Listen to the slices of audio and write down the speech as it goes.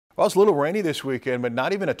Well, it's a little rainy this weekend, but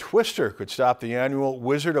not even a twister could stop the annual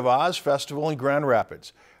Wizard of Oz Festival in Grand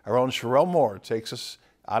Rapids. Our own Sherelle Moore takes us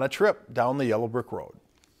on a trip down the yellow brick road.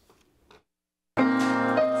 The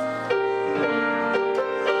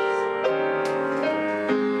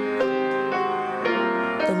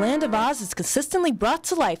Land of Oz is consistently brought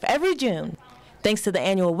to life every June, thanks to the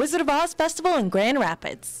annual Wizard of Oz Festival in Grand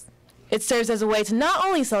Rapids. It serves as a way to not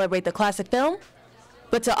only celebrate the classic film,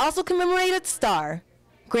 but to also commemorate its star,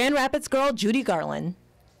 Grand Rapids girl Judy Garland.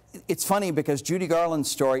 It's funny because Judy Garland's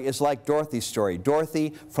story is like Dorothy's story.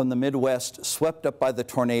 Dorothy from the Midwest, swept up by the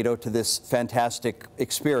tornado to this fantastic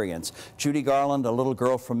experience. Judy Garland, a little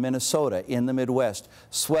girl from Minnesota in the Midwest,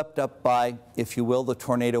 swept up by, if you will, the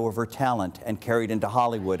tornado of her talent and carried into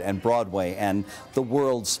Hollywood and Broadway and the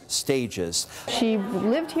world's stages. She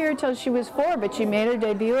lived here till she was 4, but she made her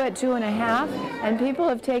debut at 2½, and people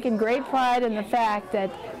have taken great pride in the fact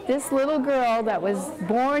that this little girl that was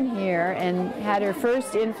born here and had her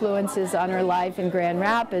first influences on her life in Grand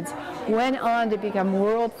Rapids went on to become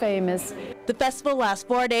world famous. The festival lasts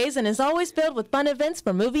 4 days and is always filled with fun events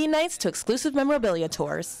from movie nights to exclusive memorabilia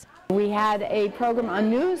tours. We had a program on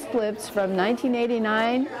news clips from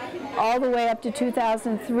 1989 all the way up to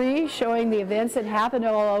 2003 showing the events that happened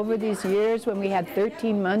all over these years when we had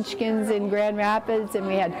 13 Munchkins in Grand Rapids and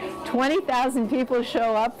we had 20,000 people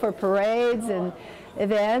show up for parades and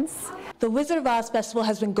events. The Wizard of Oz Festival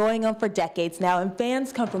has been going on for decades now, and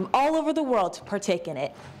fans come from all over the world to partake in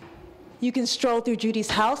it. You can stroll through Judy's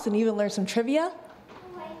house and even learn some trivia.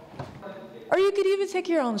 Or you could even take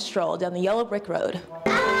your own stroll down the yellow brick road.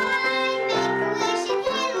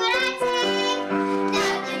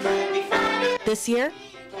 This year,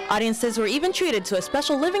 audiences were even treated to a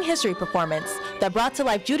special living history performance that brought to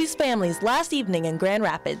life Judy's family's last evening in Grand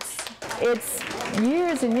Rapids. It's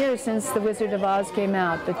years and years since The Wizard of Oz came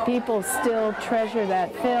out, but people still treasure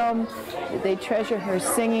that film. They treasure her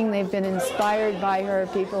singing. They've been inspired by her.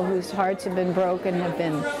 People whose hearts have been broken have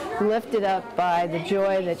been lifted up by the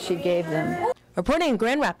joy that she gave them. Reporting in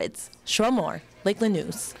Grand Rapids, Sherelle Moore, Lakeland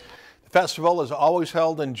News. The festival is always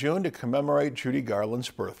held in June to commemorate Judy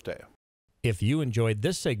Garland's birthday. If you enjoyed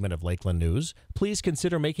this segment of Lakeland News, please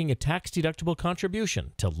consider making a tax-deductible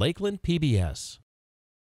contribution to Lakeland PBS.